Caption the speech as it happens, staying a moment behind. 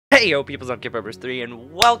Heyo Peoples on Heyo Peoples 3,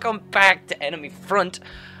 and welcome back to Enemy Front.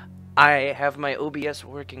 I have my OBS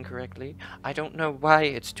working correctly. I don't know why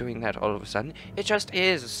it's doing that all of a sudden. It just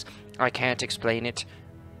is. I can't explain it.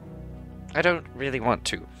 I don't really want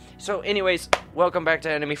to. So anyways, welcome back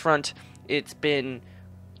to Enemy Front. It's been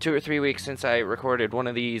 2 or 3 weeks since I recorded one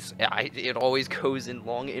of these. It always goes in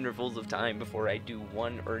long intervals of time before I do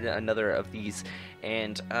one or another of these.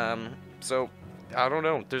 And so I don't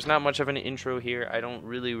know. There's not much of an intro here. I don't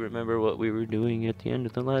really remember what we were doing at the end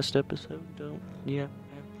of the last episode.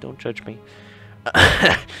 Don't judge me.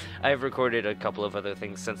 I've recorded a couple of other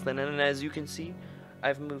things since then, and as you can see,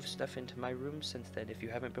 I've moved stuff into my room since then if you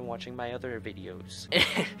haven't been watching my other videos.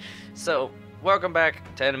 So, welcome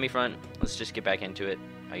back to Enemy Front. Let's just get back into it,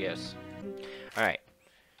 I guess. Alright.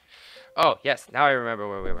 Oh, yes, now I remember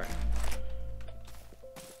where we were.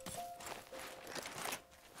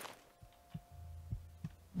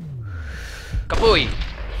 Kabooey!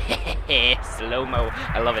 Slow-mo.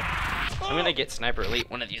 I love it. I'm gonna get Sniper Elite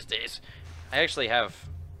one of these days. I actually have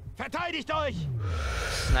Verteidigt euch!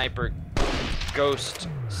 Sniper Ghost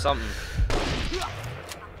something.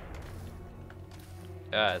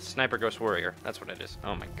 Sniper Ghost Warrior. That's what it is.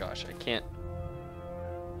 Oh my gosh, I can't.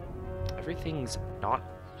 Everything's not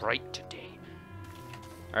right today.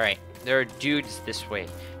 Alright, there are dudes this way.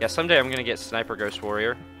 Yeah, someday I'm gonna get Sniper Ghost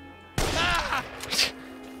Warrior.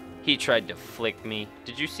 He tried to flick me.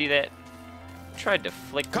 Did you see that? He tried to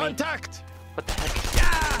flick me. Contact! What the heck?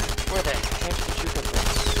 Where the heck did you go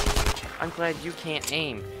this? I'm glad you can't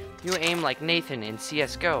aim. You aim like Nathan in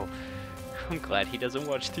CSGO. I'm glad he doesn't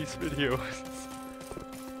watch these videos.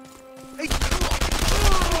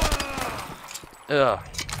 Ugh.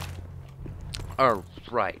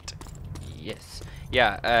 Alright. Yes.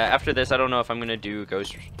 Yeah, after this, I don't know if I'm gonna do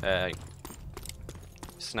Ghost,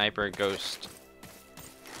 Sniper Ghost.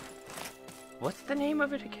 What's the name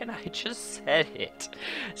of it again? I just said it.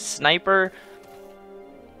 Sniper.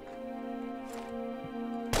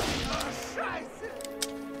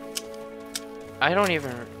 I don't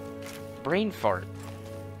even. Brain fart.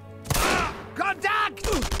 Contact!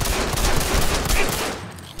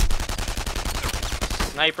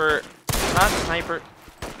 Sniper. Not sniper.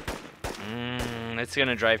 It's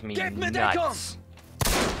gonna drive me nuts.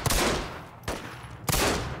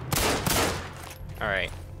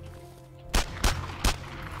 Alright.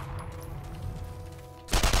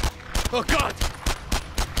 Oh God!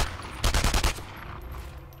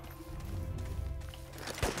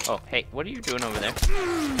 Oh, hey, what are you doing over there?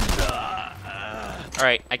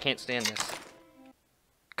 Alright, I can't stand this.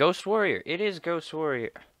 Ghost Warrior. It is Ghost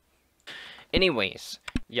Warrior. Anyways,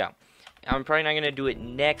 yeah. I'm probably not gonna do it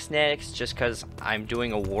next, just because I'm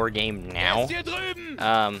doing a war game now.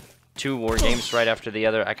 2 war games right after the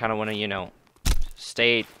other. I kind of want to, you know,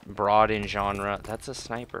 stay broad in genre. That's a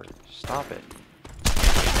sniper. Stop it.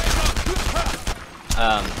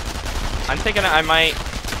 I'm thinking I might.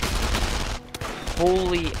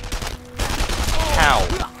 Holy cow!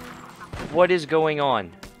 What is going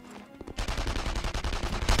on?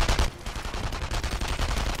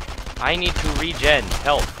 I need to regen.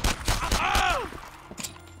 Help!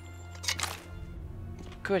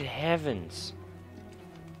 Good heavens!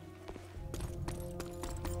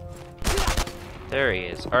 There he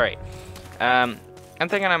is. All right. I'm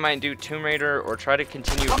thinking I might do Tomb Raider or try to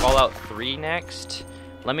continue Fallout 3 next.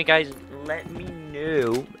 Let me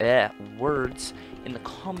know words in the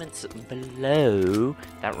comments below.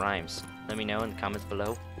 That rhymes. Let me know in the comments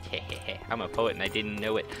below. I'm a poet and I didn't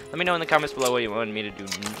know it. Let me know in the comments below what you want me to do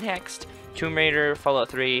next. Tomb Raider, Fallout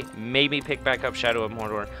 3, maybe pick back up Shadow of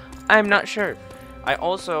Mordor. I'm not sure. I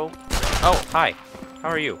also... Oh, hi. How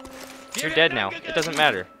are you? You're dead now. It doesn't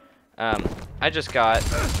matter. I just got...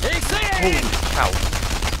 Holy cow.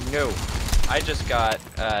 No. I just got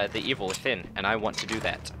the Evil Within, and I want to do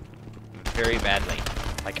that very badly.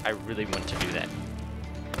 Like, I really want to do that.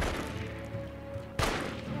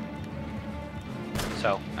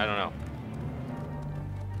 So, I don't know.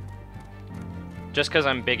 Just because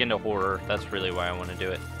I'm big into horror, that's really why I want to do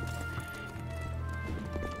it.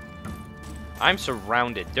 I'm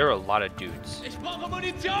surrounded. There are a lot of dudes.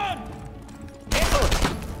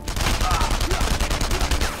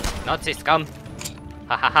 Nazi scum!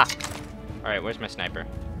 Ha ha ha! Alright, where's my sniper?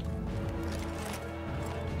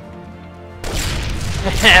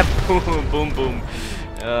 Boom, boom, boom.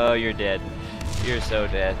 Oh, you're dead. You're so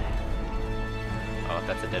dead. Oh,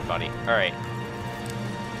 that's a dead body. Alright.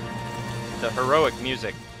 The heroic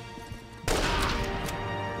music.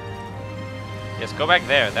 Yes, go back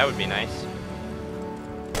there. That would be nice.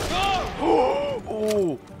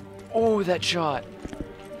 Oh! Oh, that shot.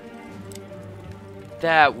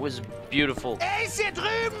 That was beautiful. Er ist hier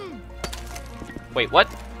drüben! Wait, what?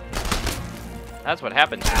 That's what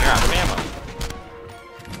happens when you're out of ammo.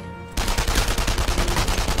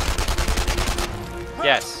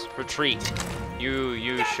 Yes, retreat.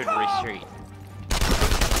 You should retreat.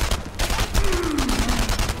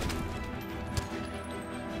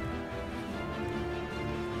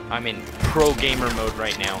 I'm in pro gamer mode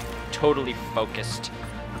right now. Totally focused.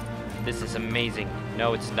 This is amazing.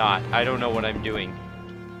 No, it's not. I don't know what I'm doing.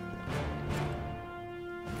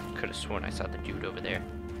 Could have sworn I saw the dude over there.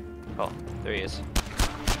 Oh, there he is.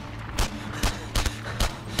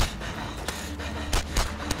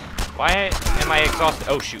 Why am I exhausted?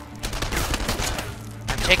 Oh, shoot.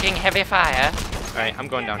 I'm taking heavy fire. Alright, I'm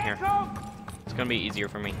going down here. It's gonna be easier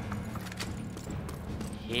for me.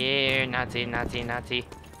 Here, Nazi, Nazi, Nazi.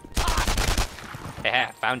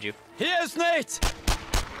 Yeah, found you. Here's Nate!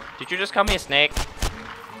 Did you just call me a snake?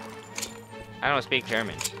 I don't speak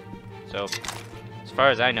German. So, as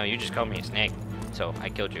far as I know, you just called me a snake. So, I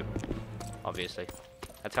killed you. Obviously.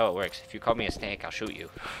 That's how it works. If you call me a snake, I'll shoot you.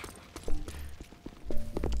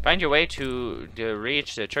 Find your way to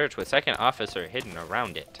reach the church with second officer hidden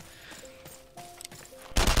around it.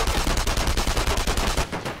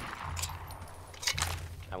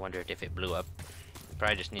 I wondered if it blew up.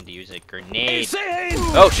 Probably just need to use a grenade.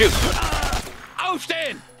 Oh, shoot!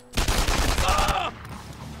 Aufstehen!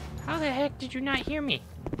 How the heck did you not hear me?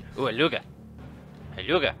 Ooh, a Luga. A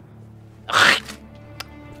Luga.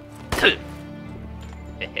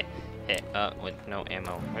 With no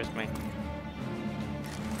ammo. Where's my...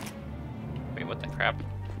 Wait, what the crap?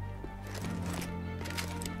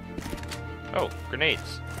 Oh,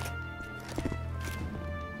 grenades.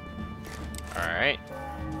 Alright.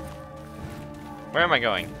 Where am I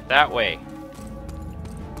going? That way.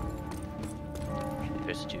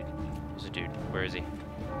 There's a dude. There's a dude. Where is he?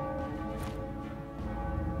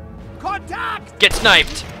 Kontakt! Get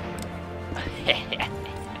sniped!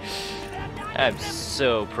 I'm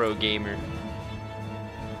so pro gamer.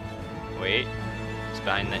 Wait. It's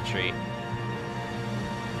behind that tree.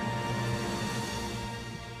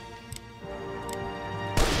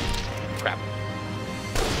 Crap.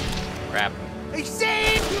 Crap. Ich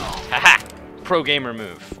seh ihn! Haha! Pro gamer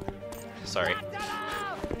move. Sorry.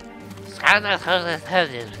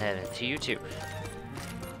 To you too.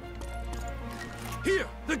 Here,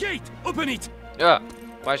 the gate! Open it!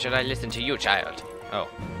 Why should I listen to you, child? Oh.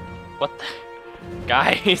 What the?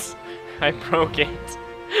 Guys, I broke it.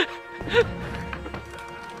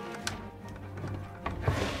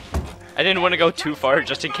 I didn't want to go too far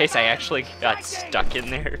just in case I actually got stuck in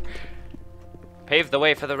there. Pave the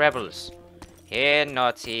way for the rebels. Here,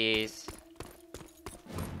 Nazis.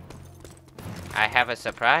 I have a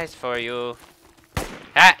surprise for you.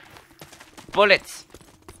 Ah! Bullets!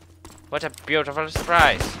 What a beautiful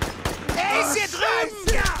surprise.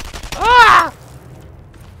 Ah!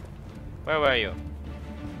 Where were you?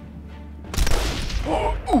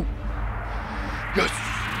 Oh, yes!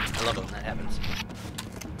 I love it when that happens.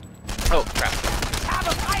 Oh, crap.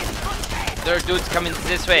 There are dudes coming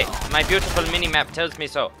this way. My beautiful mini-map tells me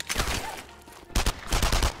so.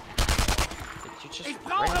 Did you just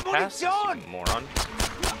run past us, you moron?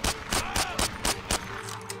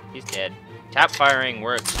 He's dead. Tap firing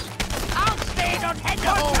works.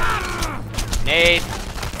 Nade.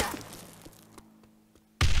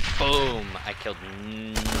 Boom. I killed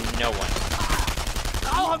no one.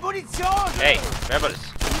 Hey,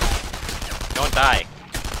 rebels. Don't die.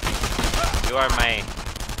 You are my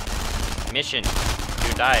mission. If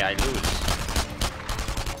you die, I lose.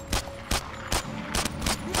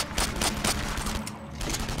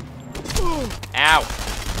 Ow.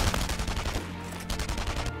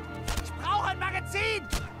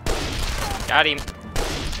 Got him.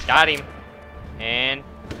 Got him. And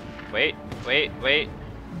wait.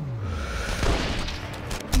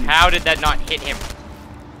 How did that not hit him?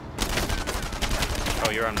 Oh,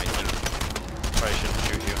 you're on my team. Probably shouldn't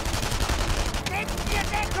shoot you.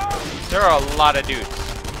 There are a lot of dudes.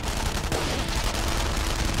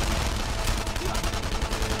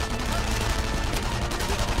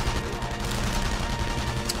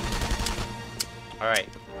 Alright,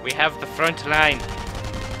 we have the front line.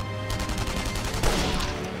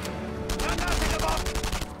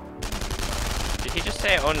 Did he just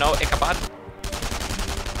say, oh no, Ichabod?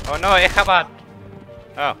 Oh no, Ichabod!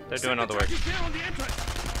 Oh, they're doing all the work.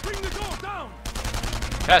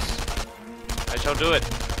 Yes! I shall do it.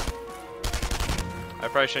 I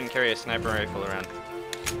probably shouldn't carry a sniper rifle around.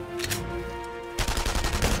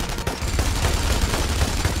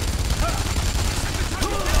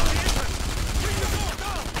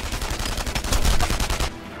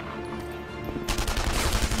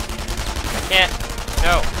 I can't.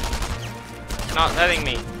 No. It's not letting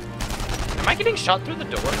me. Am I getting shot through the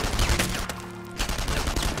door?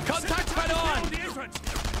 Contact on the entrance.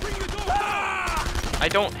 Bring the door. I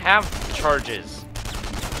don't have charges.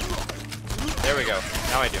 There we go.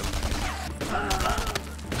 Now I do.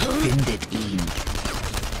 Findet ihn.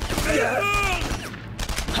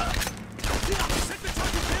 Set the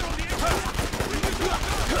target there on the entrance. Bring the door.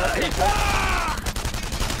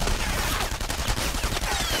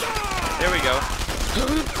 There we go.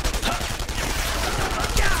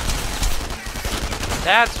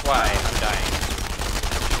 That's why I'm dying.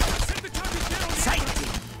 Set the target there on the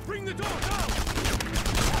entrance. Bring the door down.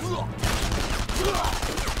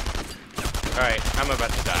 Alright, I'm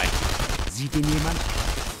about to die. Sieht ihn jemand?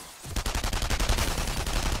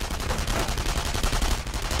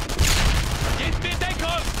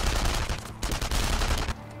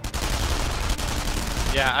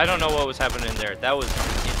 Yeah, I don't know what was happening there. That was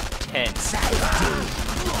intense.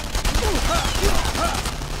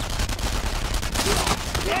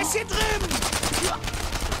 Wer ist hier drin?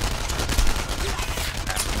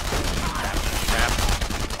 Crap.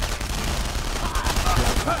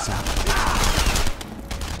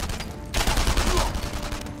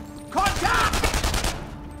 Contact!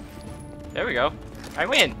 There we go. I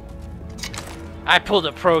win. I pulled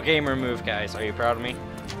a pro gamer move, guys. Are you proud of me?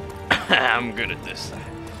 I'm good at this.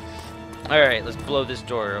 Alright, let's blow this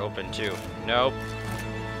door open too. Nope.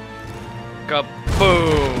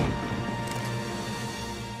 Kaboom!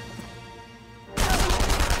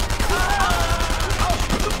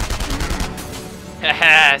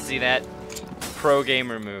 Haha, see that? Pro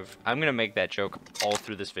gamer move. I'm gonna make that joke all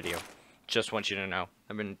through this video. Just want you to know.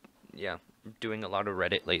 I've been, yeah, doing a lot of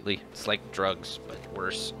Reddit lately. It's like drugs, but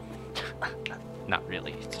worse. Not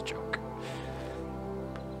really, it's a joke.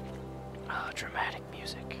 Oh, dramatic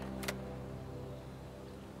music.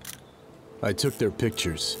 I took their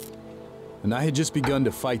pictures, and I had just begun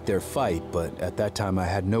to fight their fight, but at that time I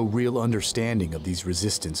had no real understanding of these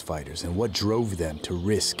resistance fighters and what drove them to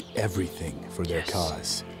risk everything for their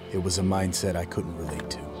cause. It was a mindset I couldn't relate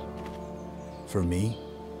to. For me,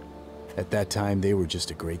 at that time they were just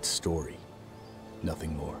a great story,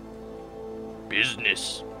 nothing more.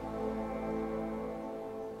 Business.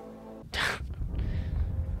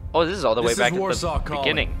 Oh, this is all the way back at the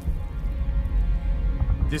beginning.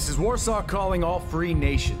 This is Warsaw calling all free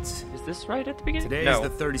nations. Is this right at the beginning? Today is the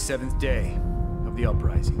 37th day of the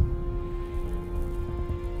uprising.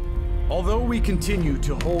 Although we continue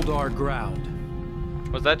to hold our ground,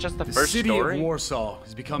 was that just the first city story? of Warsaw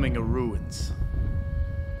is becoming a ruins.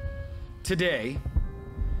 Today,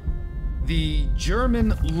 the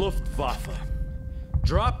German Luftwaffe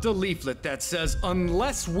dropped a leaflet that says,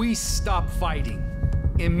 unless we stop fighting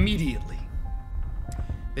immediately,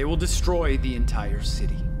 they will destroy the entire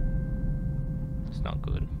city. It's not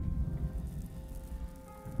good.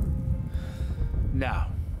 Now,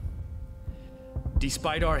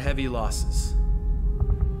 despite our heavy losses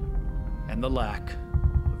and the lack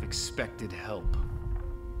of expected help,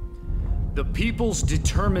 the people's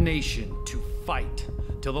determination to fight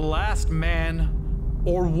till the last man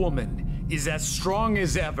or woman is as strong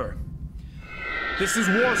as ever. This is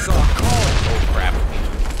Warsaw calling. Oh crap.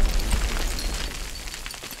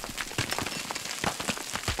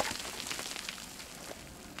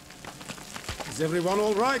 Is everyone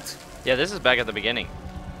all right? Yeah, this is back at the beginning.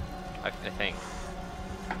 I think.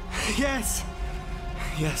 Yes.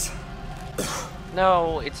 Yes.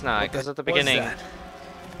 No, it's not, because at the beginning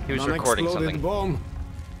he was recording something. Bomb.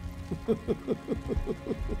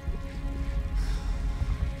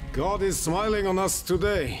 God is smiling on us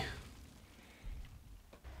today.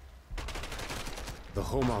 The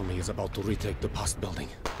Home Army is about to retake the post building.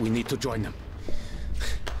 We need to join them.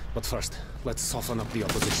 But first, let's soften up the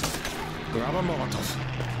opposition. Grab a Molotov.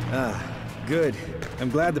 Ah, good. I'm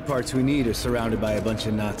glad the parts we need are surrounded by a bunch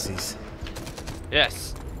of Nazis.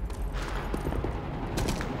 Yes.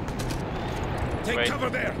 Take cover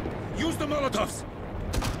there. Use the Molotovs.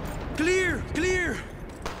 Clear, clear.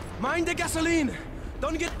 Mind the gasoline.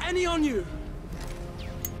 Don't get any on you.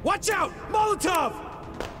 Watch out, Molotov!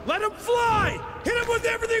 Let him fly! Hit him with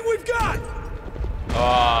everything we've got!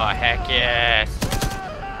 Oh, heck yes.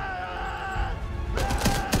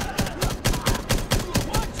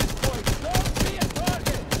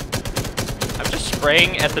 I'm just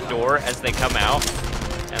spraying at the door as they come out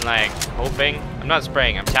and like hoping. I'm not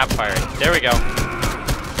spraying, I'm tap firing. There we go.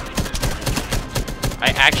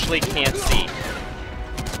 I actually can't see.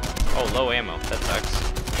 Oh, low ammo. That sucks.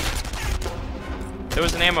 There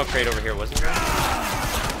was an ammo crate over here, wasn't there?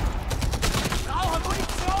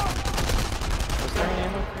 Was there an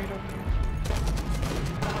ammo crate over here?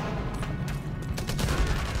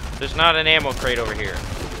 There's not an ammo crate over here.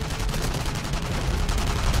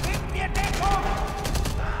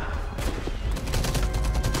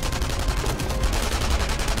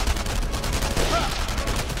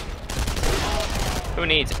 Who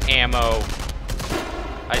needs ammo?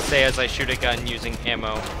 I say as I shoot a gun using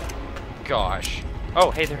ammo. Gosh.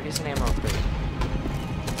 Oh, hey, there is an ammo crate.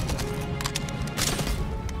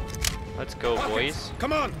 Let's go, boys.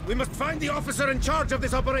 Come on, we must find the officer in charge of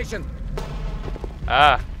this operation.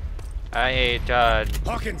 Ah.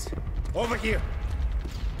 Hawkins, over here.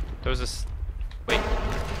 There was this. Wait.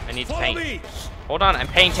 I need to Follow paint. me. Hold on, I'm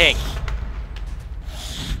painting.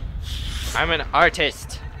 I'm an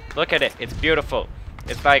artist. Look at it. It's beautiful.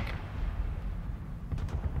 It's like.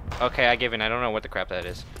 Okay, I give in. I don't know what the crap that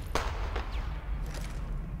is.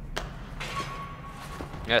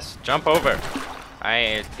 Yes, jump over.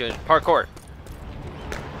 Parkour.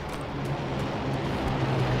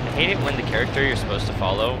 I hate it when the character you're supposed to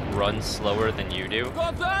follow runs slower than you do.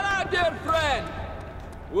 Contana, dear friend!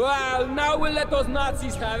 Well, now we'll let those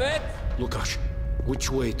Nazis have it. Lukasz,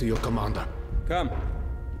 which way to your commander? Come.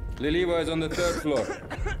 Liliva is on the 3rd floor.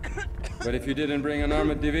 But if you didn't bring an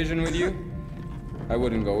armored division with you, I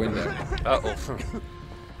wouldn't go in there. Uh-oh.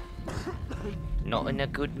 Not in a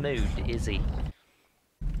good mood, is he?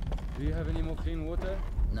 Do you have any more clean water?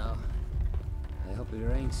 No. I hope it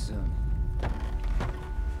rains soon.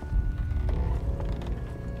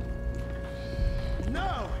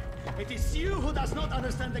 No! It is you who does not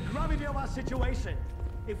understand the gravity of our situation.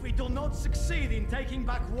 If we do not succeed in taking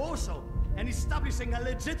back Warsaw and establishing a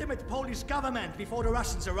legitimate Polish government before the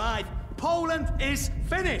Russians arrive, Poland is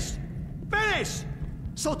finished! Finished!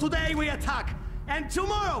 So today we attack, and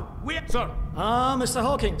tomorrow we... Sir. Mr.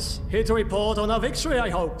 Hawkins, here to report on our victory, I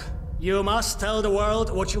hope. You must tell the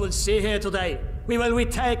world what you will see here today. We will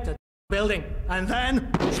retake the building, and then...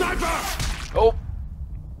 Sniper! Oh!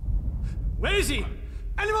 Where is he?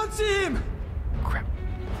 Anyone see him? Crap.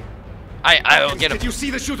 I'll get him. Did you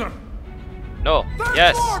see the shooter? No. Third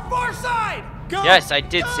Yes. floor, far side! Go! Yes, I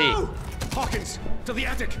did Go! see. Hawkins, to the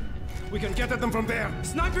attic. We can get at them from there.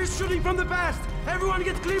 Snipers shooting from the past! Everyone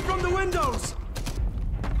get clear from the windows!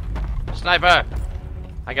 Sniper!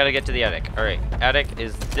 I gotta get to the attic. Alright, attic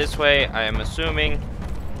is this way, I am assuming.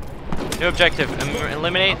 New objective,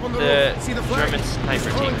 eliminate Up on the roof. See the flag? German sniper He's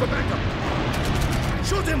calling team. for backup.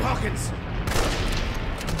 Shoot him, Hawkins!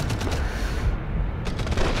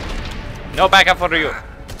 No backup for you.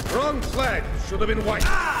 Wrong flag. Should have been white.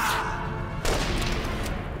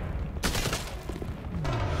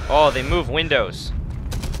 Oh, they move windows.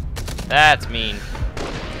 That's mean.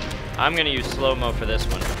 I'm gonna use slow-mo for this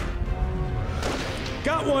one.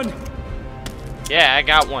 Got one! Yeah, I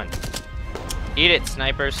got one. Eat it,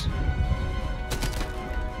 snipers.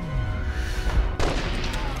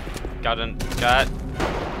 Got.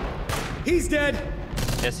 He's dead!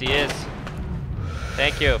 Yes, he is.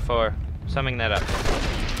 Thank you for summing that up.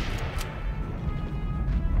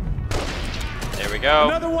 There we go.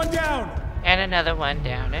 Another one down! And another one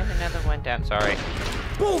down, and another one down. Sorry.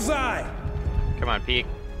 Bullseye! Come on, peek.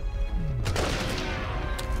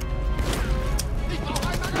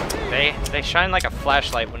 They shine like a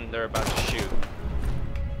flashlight when they're about to shoot.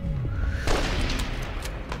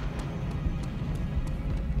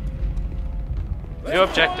 New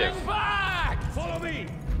objective. Back! Follow me.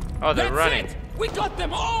 Oh, they're That's running. it! We got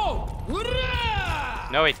them all! Hurrah!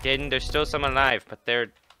 No, it didn't. There's still some alive, but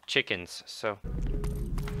they're chickens, so.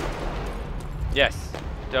 Yes.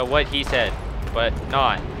 What he said, but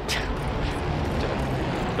not.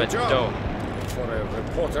 But Good job. don't. For a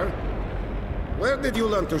reporter. Where did you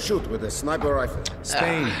learn to shoot with a sniper rifle?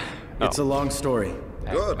 Spain. It's a long story.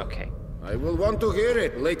 Good. Okay. I will want to hear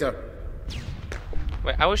it later.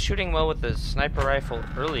 Wait, I was shooting well with the sniper rifle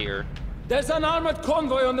earlier. There's an armored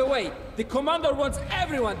convoy on the way. The commander wants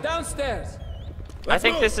everyone downstairs. I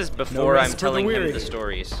think this is before rest I'm for the telling him weary. the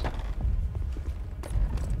stories.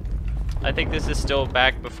 I think this is still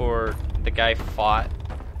back before the guy fought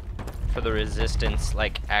for the resistance,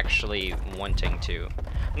 like actually wanting to.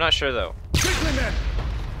 I'm not sure though. Quickly, men.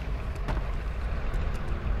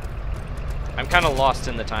 I'm kind of lost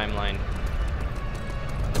in the timeline.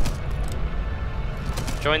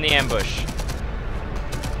 Join the ambush.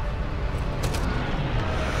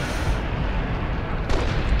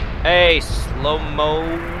 Hey, slow-mo.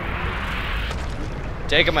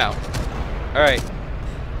 Take him out. Alright.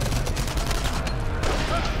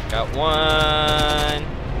 Got one.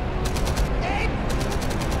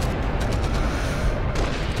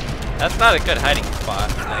 That's not a good hiding spot.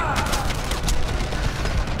 Like,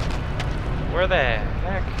 where the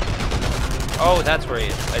heck? Oh, that's where he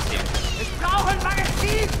is. I see him.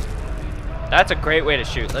 That's a great way to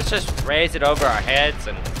shoot. Let's just raise it over our heads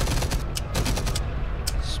and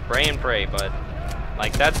spray and pray, bud.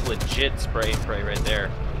 Like, that's legit spray and pray right there.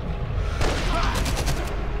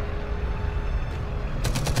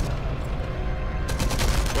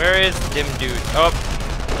 Where is dim dude? Oh.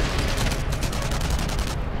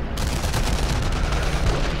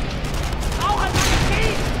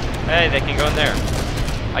 Hey, they can go in there.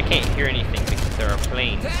 I can't hear anything because there are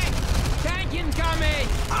planes. Tank incoming!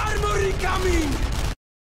 Armory coming!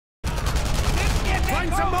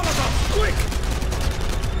 Find some Molotovs, quick!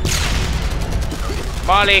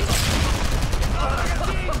 Molly!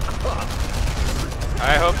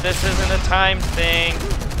 I hope this isn't a timed thing,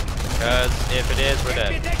 because if it is, we're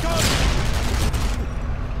dead.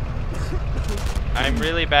 I'm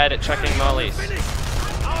really bad at checking mollies.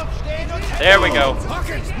 There we go.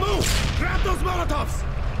 Hawkins, move! Grab those Molotovs!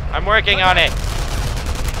 I'm working on it.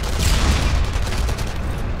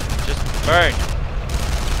 Just burn.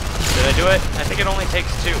 Did I do it? I think it only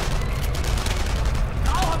takes 2.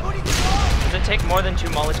 Does it take more than 2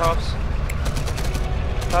 Molotovs?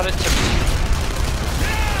 Thought it took.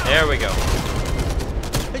 There we go.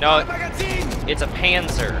 No, it's a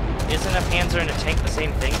Panzer. Isn't a Panzer and a tank the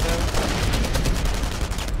same thing though?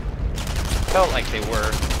 Felt like they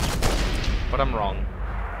were, but I'm wrong.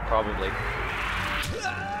 Probably.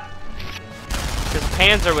 Because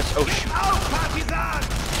Panzer was. Oh shoot.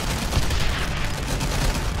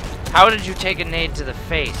 How did you take a nade to the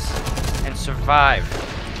face and survive?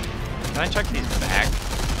 Can I check these back?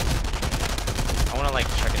 I want to like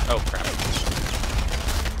check it. Oh crap.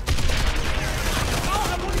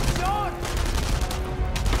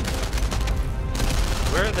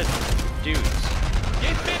 Where are the dudes?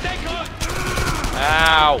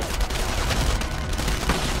 Ow!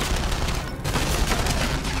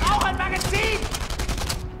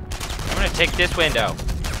 I'm gonna take this window.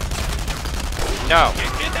 No.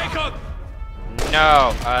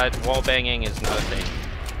 No, wall banging is not a thing.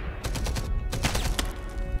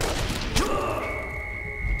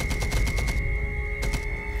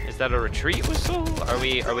 Is that a retreat whistle? Are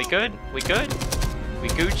we good? We good? We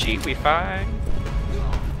Gucci? We fine?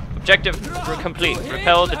 Objective complete.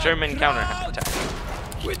 Repel the German counterattack.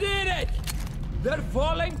 We did it! They're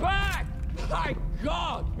falling back! My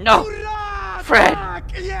God! No! Fred!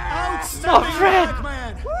 Yeah! No, Fred!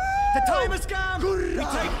 Man. The time has come! We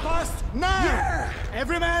take post now! Yeah.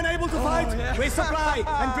 Every man able to fight, resupply,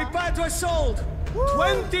 and prepare to assault!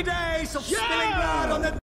 20 days of spilling blood on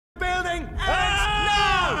the building ends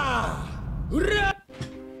now!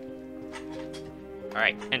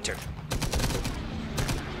 Alright, enter.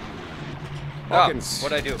 Hawkins,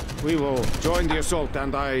 what'd I do? we will join the assault,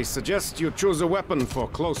 and I suggest you choose a weapon for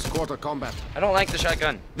close quarter combat. I don't like the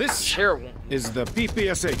shotgun. This Sure. is the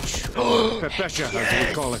PPSH, or Pepesha as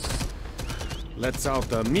we call it. Lets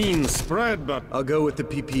out a mean spread, but I'll go with the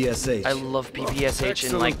PPSH. I love PPSH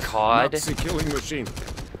in like excellent COD. Nazi killing machine.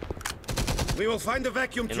 We will find a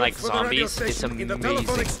vacuum In, tube like, for the radio zombies, it's station in the telephone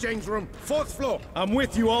amazing. exchange room, 4th floor. I'm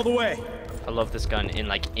with you all the way. I love this gun in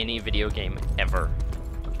like any video game ever.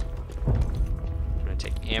 I'm gonna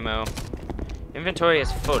take ammo. Inventory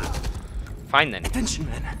is full. Fine then. Attention,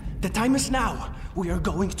 men. The time is now. We are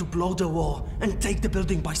going to blow the wall and take the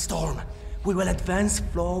building by storm. We will advance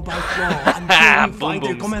floor by floor until we find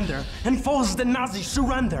their commander and force the Nazis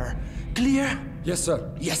surrender. Clear? Yes,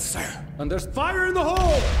 sir. Yes, sir. Understood. Fire in the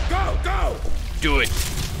hole! Go, go! Do it.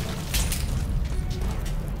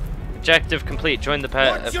 Objective complete. Join the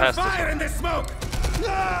Watch your past fire in the smoke!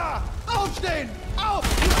 Ah! Aufstehen! Auf!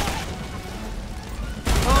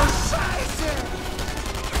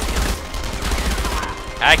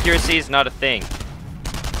 Accuracy is not a thing.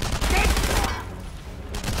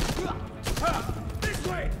 This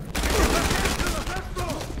way!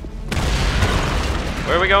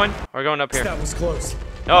 Where are we going? We're going up here. That was close.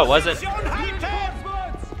 No, it wasn't.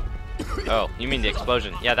 Oh, you mean the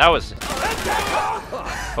explosion? Yeah, that was.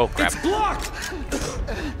 Oh crap! Blocked!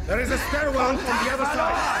 There is a stairwell on the other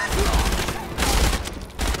side.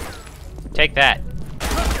 Take that.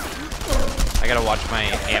 I gotta watch my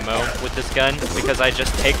ammo with this gun because I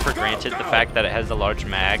just take for granted the fact that it has a large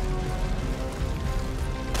mag.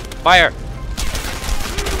 Fire!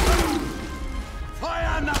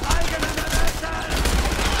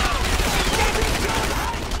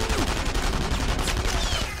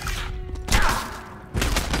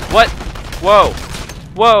 What? Whoa!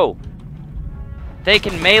 Whoa! They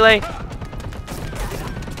can melee?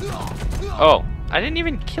 Oh, I didn't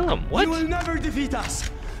even kill him. What? You will never defeat us.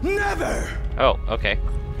 Never! Oh, okay.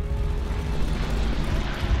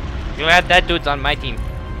 You know what? That dude's on my team.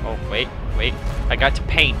 Oh, wait. Wait, I got to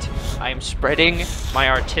paint. I am spreading my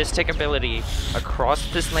artistic ability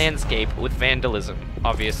across this landscape with vandalism,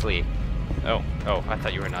 obviously. Oh, I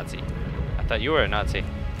thought you were a Nazi. I thought you were a Nazi.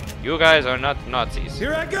 You guys are not Nazis.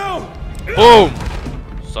 Here I go! Boom!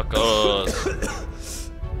 Suckers.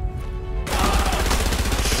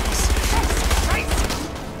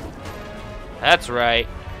 That's right.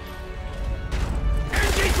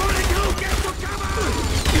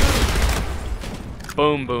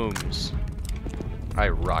 Boom booms. I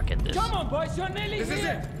rocket this. Come on, boys, you're nearly here. This is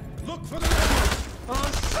it. Look for the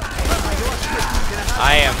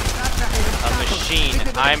I am a machine.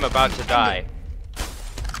 I'm about to die.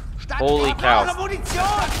 Holy cow.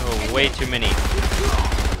 Oh, way too many.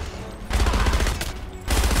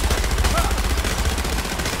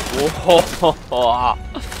 Whoa.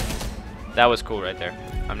 That was cool right there.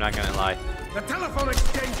 I'm not gonna lie. The telephone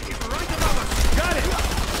exchange is right above us. Got it.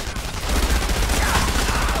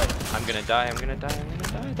 I'm gonna die. I'm gonna die. I'm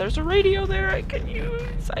gonna die. There's a radio there I can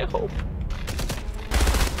use. I hope.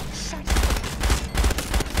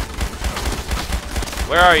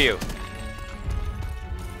 Where are you?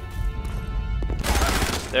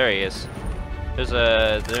 There he is. There's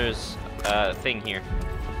a thing here.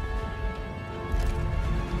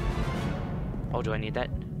 Oh, do I need that?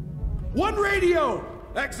 One radio!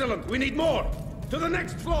 Excellent, we need more! To the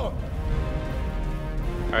next floor!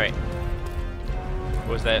 Alright.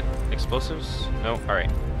 Was that explosives? No,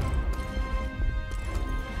 alright.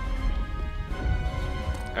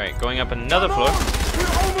 Alright, going up another floor.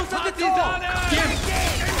 We're almost at the door!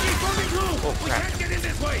 Oh, crap. we can't get in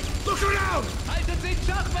this way! Look around! Haltet sich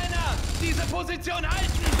schach, Männer! Diese Position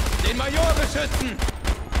halten! Den Major beschützen!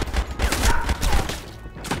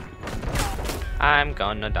 I'm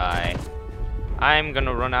gonna die. I'm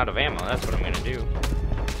gonna run out of ammo. That's what I'm gonna do.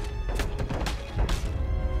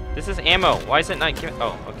 This is ammo. Why is it not giving?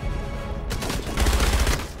 Oh, okay.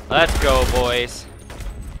 Let's go, boys.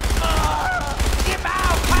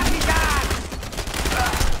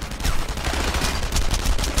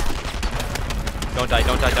 Don't die,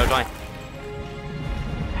 don't die, don't die.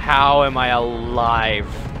 How am I alive?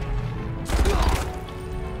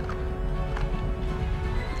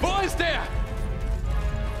 Wo ist der?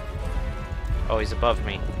 Oh, he's above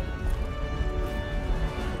me.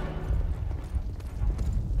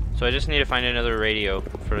 So I just need to find another radio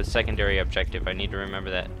for the secondary objective. I need to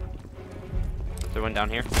remember that. Is there one down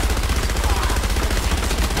here?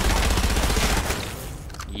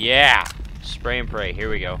 Yeah! Spray and pray. Here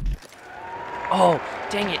we go. Oh,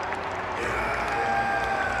 dang it.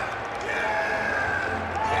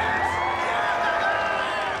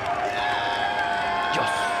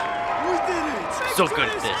 Yes. We did it! So good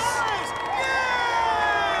at this.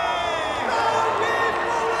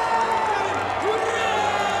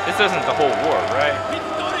 This isn't the whole war, right?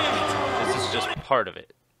 This is just part of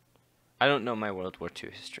it. I don't know my World War II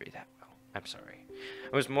history that well. I'm sorry.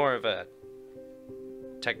 I was more of a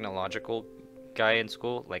technological guy in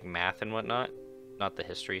school, like math and whatnot, not the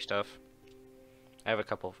history stuff. I have a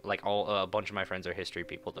couple, like a bunch of my friends are history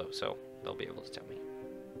people though, so they'll be able to tell me.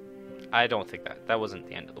 I don't think that wasn't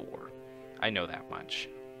the end of the war. I know that much.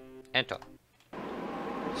 Enter.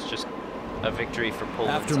 It's just a victory for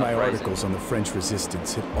Poland. After my articles on the French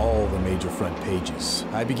resistance hit all the major front pages,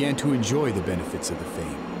 I began to enjoy the benefits of the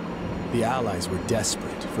fame. The Allies were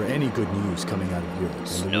desperate for any good news coming out of Europe,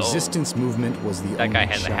 and the resistance movement was the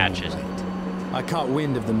only shining light. I caught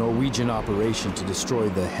wind of the Norwegian operation to destroy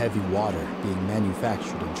the heavy water being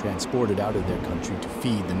manufactured and transported out of their country to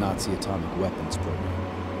feed the Nazi atomic weapons program.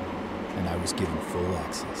 And I was given full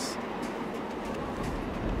access.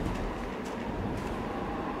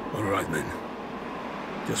 All right, men.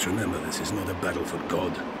 Just remember, this is not a battle for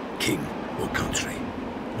God, king, or country,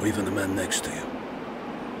 or even the man next to you.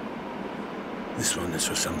 This one is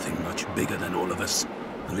for something much bigger than all of us,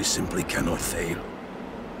 and we simply cannot fail.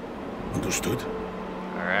 Understood?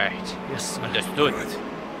 Alright. Yes. Understood. All right.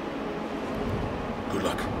 Good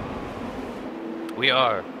luck. We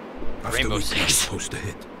are After Rainbow we Six. post a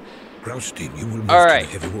hit. Grouse team, you will move Alright.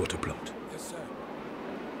 to the heavy water plant. Yes, sir.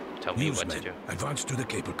 Tell me what to Newsmen, do. advance to the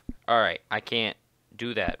cable. Alright, I can't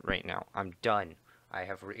do that right now. I'm done. I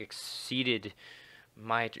have exceeded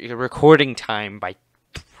my recording time by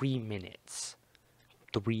 3 minutes.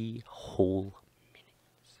 3 whole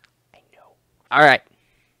minutes. I know. Alright.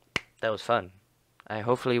 That was fun.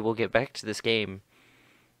 Hopefully we'll get back to this game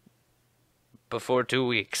before 2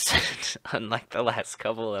 weeks. Unlike the last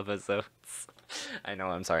couple episodes. I know,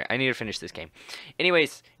 I'm sorry. I need to finish this game.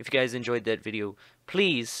 Anyways, if you guys enjoyed that video,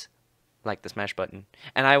 please like the smash button.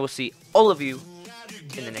 And I will see all of you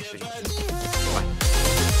in the next video. Bye.